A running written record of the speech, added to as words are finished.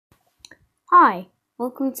Hi,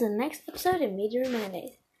 welcome to the next episode of Media and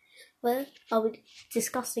Mayonnaise, where I'll be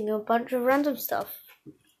discussing a bunch of random stuff,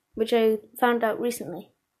 which I found out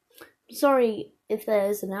recently. Sorry if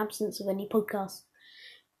there's an absence of any podcasts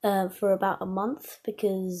for about a month,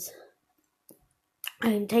 because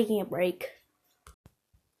I'm taking a break.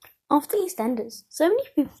 After EastEnders, so many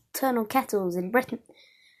people turn on kettles in Britain.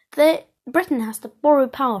 Britain has to borrow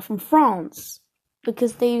power from France,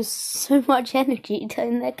 because they use so much energy to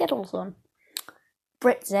turn their kettles on.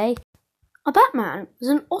 Brits, eh? A Batman was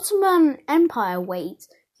an Ottoman Empire weight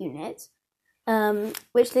unit,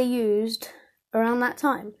 which they used around that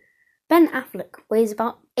time. Ben Affleck weighs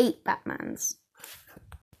about 8 Batmans.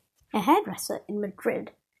 A hairdresser in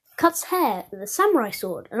Madrid cuts hair with a samurai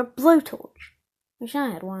sword and a blowtorch. Wish I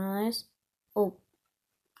had one of those. Or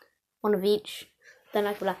one of each. Then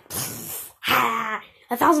I could be like, ha!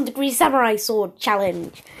 1,000-degree samurai sword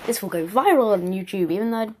challenge. This will go viral on YouTube, even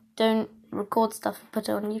though I don't record stuff and put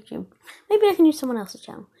it on YouTube. Maybe I can use someone else's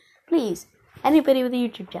channel. Please, anybody with a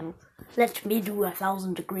YouTube channel, let me do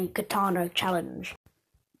 1,000-degree katana challenge.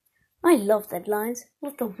 I love deadlines. I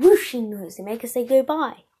love the whooshing noise they make as they go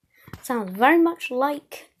by. Sounds very much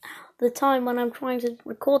like the time when I'm trying to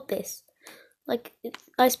record this.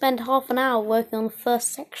 I spend half an hour working on the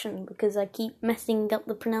first section because I keep messing up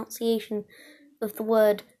the pronunciation of the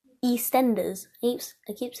word EastEnders. I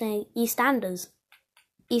keep saying EastEnders.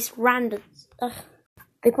 EastRanders.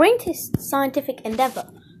 The greatest scientific endeavour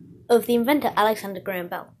of the inventor Alexander Graham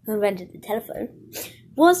Bell, who invented the telephone,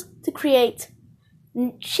 was to create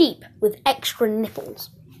sheep with extra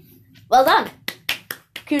nipples. Well done!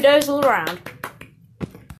 Kudos all around.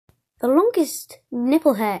 The longest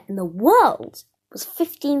nipple hair in the world was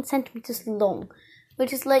 15 centimetres long,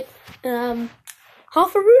 which is like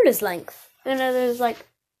half a ruler's length. You know, there's like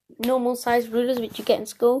normal sized rulers which you get in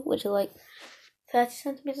school, which are like 30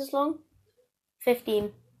 centimetres long.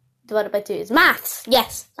 15 divided by 2 is maths.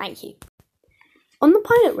 Yes, thank you. On the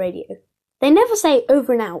pilot radio, they never say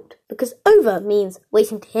over and out, because over means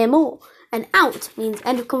waiting to hear more, and out means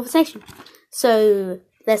end of conversation. So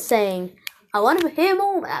they're saying, I want to hear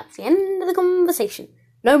more, but that's the end of the conversation.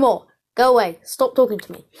 No more. Go away. Stop talking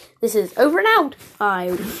to me. This is over and out.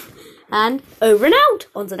 And over and out.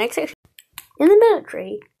 On to the next section. In the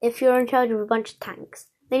military, if you're in charge of a bunch of tanks,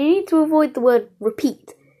 then you need to avoid the word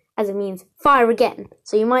repeat, as it means fire again,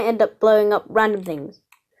 so you might end up blowing up random things.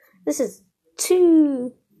 This is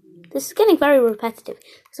getting very repetitive,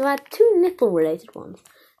 so I had 2 nipple-related ones,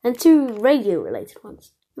 and 2 radio-related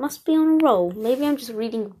ones. Must be on a roll. Maybe I'm just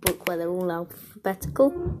reading a book where they're all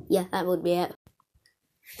alphabetical. Yeah, that would be it.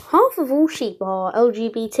 Half of all sheep are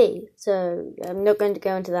LGBT, so I'm not going to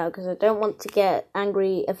go into that because I don't want to get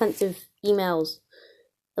angry, offensive emails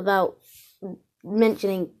about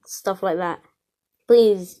mentioning stuff like that.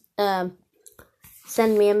 Please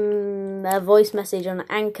send me a voice message on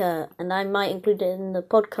Anchor, and I might include it in the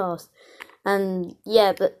podcast. And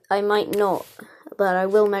yeah, but I might not, but I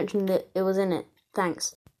will mention that it was in it.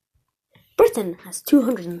 Thanks. Britain has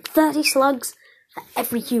 230 slugs for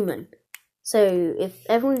every human. So if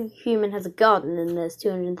every human has a garden, then there's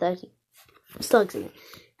 230 slugs in it.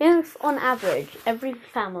 If on average every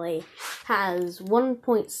family has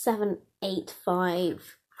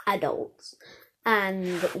 1.785 adults and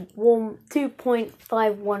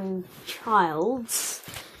 2.51 childs,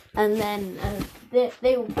 and then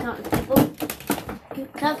they will count people.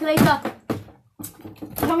 Calculator!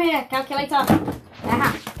 Come here, calculator!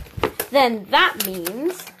 Aha! Then that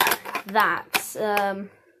means that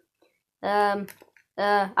I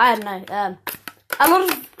don't know,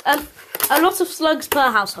 a lot of slugs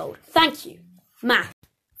per household. Thank you. Math.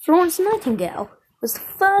 Florence Nightingale was the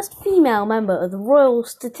first female member of the Royal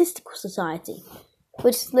Statistical Society,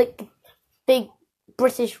 which is like the big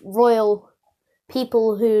British royal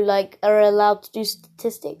people who are allowed to do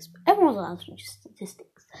statistics. Everyone's allowed to do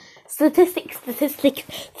statistics. Statistics.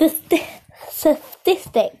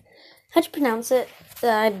 How do you pronounce it?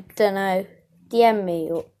 I don't know. DM me,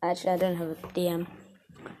 or actually I don't have a DM.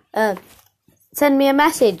 Send me a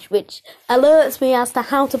message which alerts me as to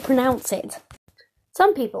how to pronounce it.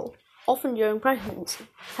 Some people, often during pregnancy,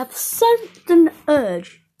 have a sudden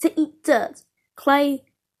urge to eat dirt, clay,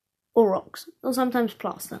 or rocks, or sometimes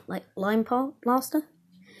plaster, like lime plaster.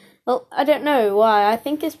 Well, I don't know why. I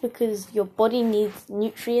think it's because your body needs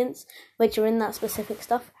nutrients which are in that specific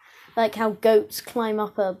stuff. Like how goats climb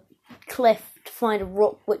up a cliff to find a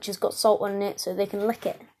rock which has got salt on it so they can lick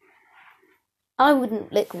it. I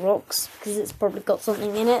wouldn't lick rocks because it's probably got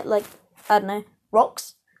something in it, like, I don't know,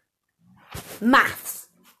 rocks. Maths.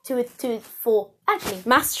 2 with 2 is 4. Actually,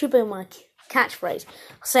 maths should be my catchphrase.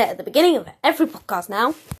 I'll say it at the beginning of every podcast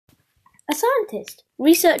now. A scientist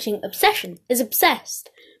researching obsession is obsessed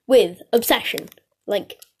with obsession.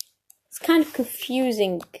 Like, it's kind of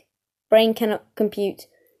confusing. Brain cannot compute.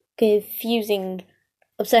 Confusing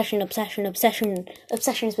obsessions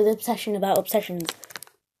with obsession about obsessions.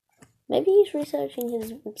 Maybe he's researching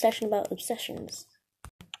his obsession about obsessions.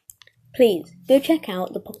 Please, go check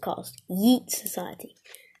out the podcast, Yeet Society,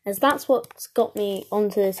 as that's what's got me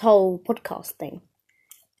onto this whole podcast thing.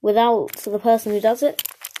 Without the person who does it,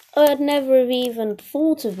 I'd never have even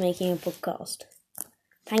thought of making a podcast.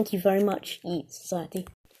 Thank you very much, Yeet Society.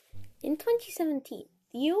 In 2017,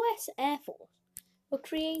 the US Air Force were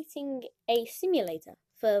creating a simulator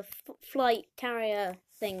for flight carrier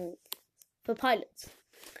thing for pilots.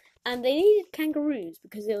 And they needed kangaroos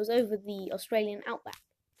because it was over the Australian outback.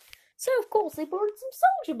 So, of course, they borrowed some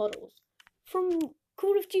soldier models from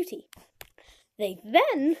Call of Duty. They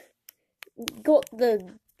then got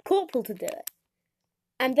the corporal to do it.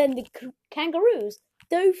 And then the kangaroos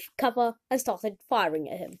dove cover and started firing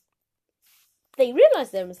at him. They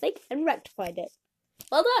realised their mistake and rectified it.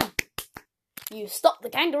 Well done! You stopped the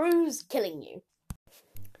kangaroos killing you.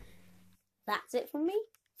 That's it from me.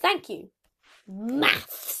 Thank you.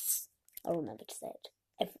 Maths! I'll remember to say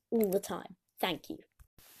it all the time. Thank you.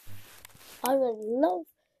 I would love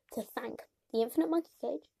to thank the Infinite Monkey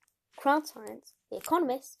Cage, Crowd Science, The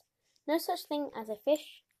Economist, No Such Thing as a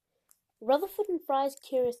Fish, Rutherford and Fry's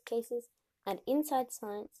Curious Cases, and Inside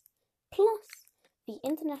Science, plus the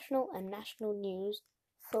international and national news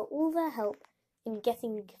for all their help in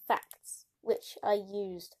getting facts, which I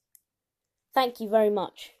used. Thank you very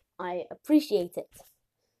much. I appreciate it.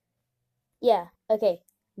 Yeah, okay.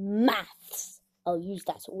 Maths. I'll use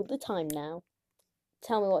that all the time now.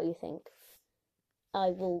 Tell me what you think. I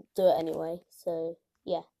will do it anyway, so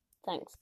yeah, thanks.